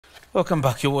Welcome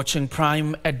back. You're watching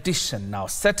Prime Edition now.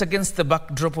 Set against the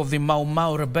backdrop of the Mau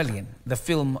Mau rebellion, the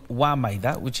film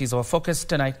Wamaitha, which is our focus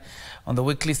tonight on the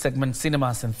weekly segment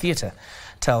Cinemas and Theatre,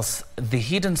 tells the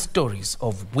hidden stories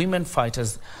of women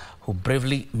fighters who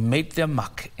bravely made their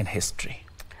mark in history.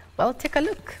 Well, take a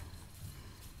look.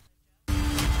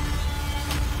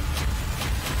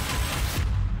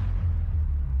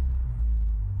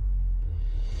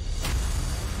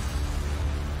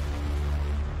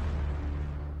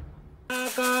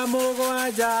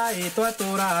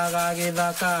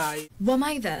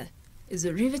 Wamaitha is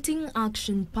a riveting,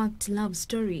 action-packed love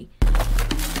story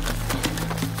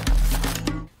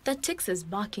that takes us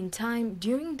back in time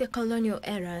during the colonial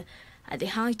era at the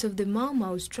height of the Mau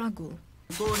Mau struggle.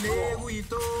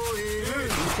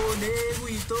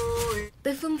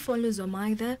 The film follows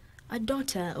Wamaitha, a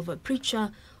daughter of a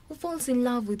preacher who falls in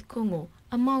love with Kongo,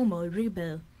 a Mau Mau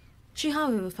rebel. She,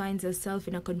 however, finds herself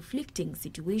in a conflicting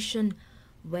situation,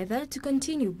 whether to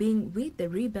continue being with the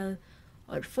rebel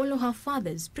or follow her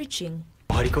father's preaching.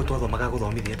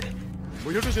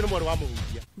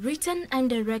 Written and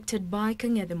directed by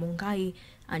Kanyethe Mungai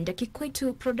and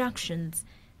Kikwetu Productions,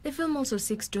 the film also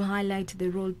seeks to highlight the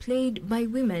role played by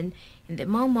women in the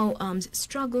Mau Mau arms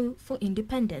struggle for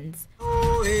independence.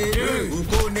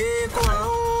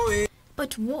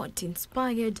 But what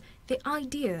inspired the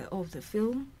idea of the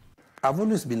film? I've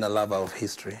always been a lover of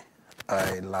history.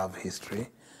 I love history.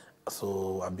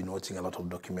 So I've been watching a lot of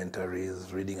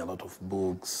documentaries, reading a lot of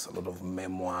books, a lot of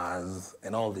memoirs,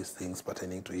 and all these things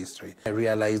pertaining to history. I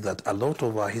realized that a lot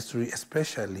of our history,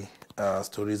 especially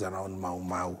stories around Mau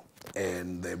Mau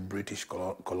and the British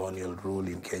colonial rule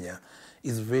in Kenya,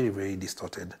 is very, very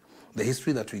distorted. The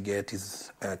history that we get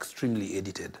is extremely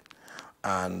edited.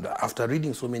 And after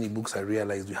reading so many books, I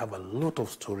realized we have a lot of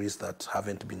stories that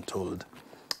haven't been told.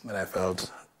 And I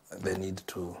felt the need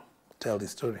to tell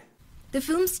this story. The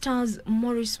film stars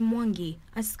Maurice Mwangi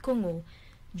as Kongo,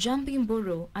 Jambi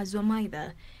Mboro as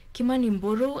Wamaitha, Kimani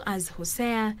Mboro as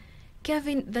Hosea,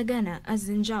 Kevin Dhagana as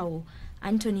Njao,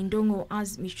 Anthony Ndongo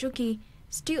as Mishuki,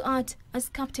 Stuart as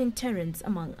Captain Terence,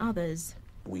 among others.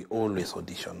 We always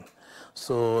audition.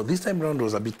 So this time round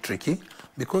was a bit tricky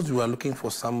because we were looking for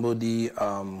somebody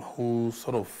who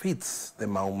sort of fits the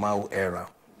Mau Mau era.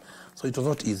 So it was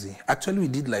not easy. Actually, we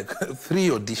did like 3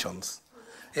 auditions.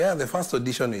 Yeah, the first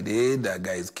audition we did, the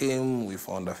guys came, we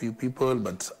found a few people,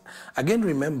 but again,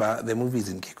 remember, the movie is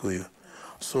in Kikuyu.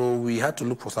 So we had to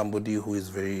look for somebody who is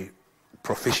very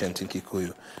proficient in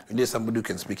Kikuyu. We needed somebody who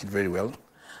can speak it very well,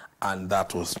 and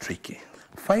that was tricky.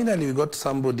 Finally, we got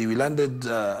somebody, we landed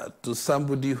to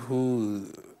somebody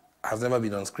who has never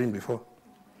been on screen before.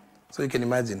 So you can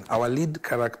imagine, our lead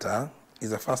character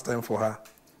is the first time for her.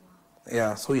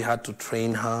 Yeah, so we had to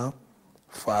train her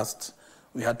first.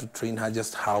 We had to train her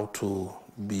just how to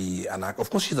be an actor. Of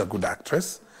course, she's a good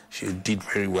actress. She did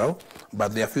very well.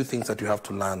 But there are a few things that you have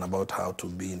to learn about how to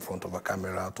be in front of a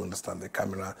camera, to understand the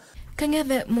camera.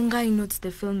 Kanyethe Mungai notes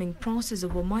the filming process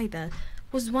of Wamaitha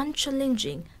was one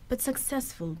challenging but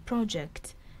successful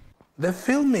project. The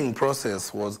filming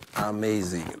process was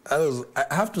amazing. I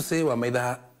have to say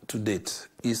Wamaitha to date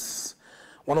is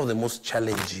one of the most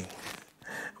challenging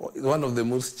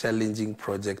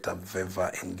projects I've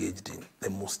ever engaged in. The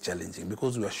most challenging,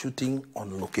 because we are shooting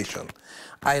on location.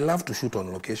 I love to shoot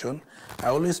on location. I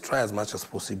always try as much as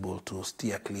possible to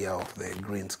steer clear of the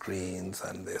green screens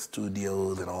and the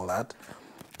studios and all that.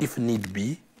 If need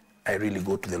be, I really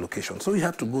go to the location. So we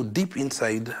had to go deep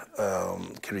inside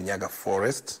Kirinyaga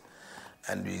forest,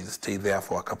 and we stayed there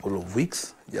for a couple of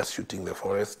weeks, just shooting the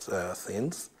forest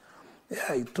scenes.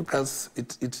 Yeah, it took a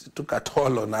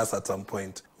toll on us at some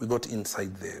point. We got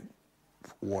inside the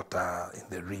water, in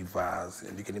the rivers,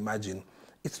 and you can imagine,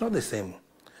 it's not the same.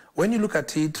 When you look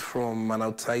at it from an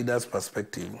outsider's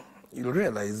perspective, you'll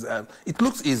realize it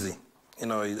looks easy, you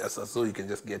know, as though you can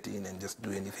just get in and just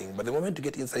do anything. But the moment you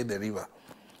get inside the river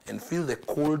and feel the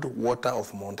cold water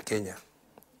of Mount Kenya,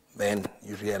 then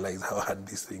you realize how hard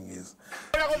this thing is.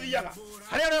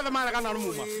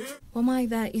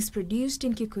 Wamaitha is produced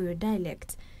in Kikuyu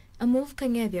dialect, a move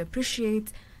Kanyethe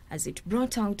appreciates as it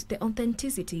brought out the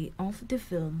authenticity of the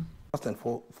film. First and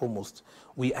foremost,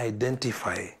 we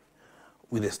identify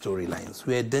with the storylines.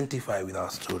 We identify with our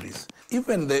stories.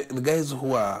 Even the guys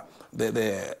who are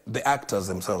the actors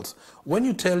themselves, when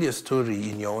you tell your story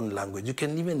in your own language, you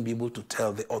can even be able to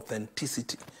tell the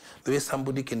authenticity. The way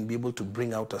somebody can be able to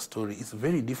bring out a story is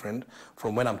very different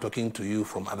from when I'm talking to you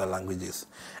from other languages.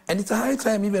 And it's a high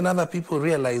time even other people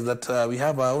realize that we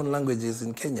have our own languages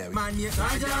in Kenya.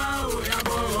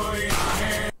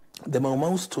 The Mau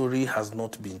Mau story has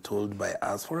not been told by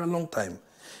us for a long time.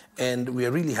 And we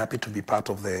are really happy to be part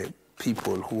of the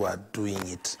people who are doing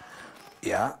it.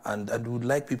 Yeah, and I would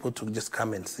like people to just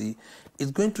come and see.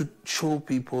 It's going to show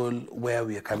people where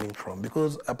we are coming from,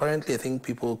 because apparently I think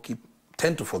people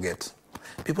tend to forget.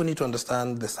 People need to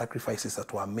understand the sacrifices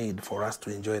that were made for us to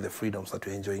enjoy the freedoms that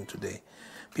we're enjoying today.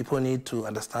 People need to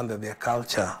understand that their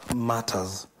culture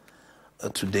matters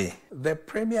today. The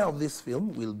premiere of this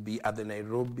film will be at the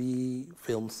Nairobi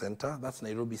Film Center. That's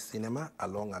Nairobi Cinema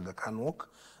along Aga Khan Walk.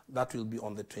 That will be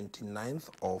on the 29th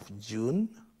of June.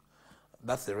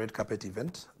 That's the red carpet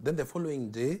event. Then the following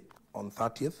day, on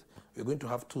 30th, we're going to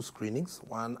have 2 screenings,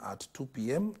 one at 2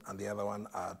 p.m. and the other one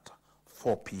at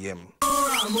 4 p.m.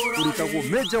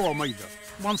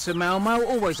 Once a Mau Mau,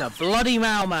 always a bloody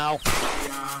Mau Mau.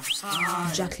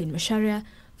 Jacqueline Masharia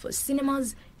for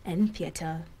Cinemas and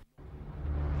Theatre.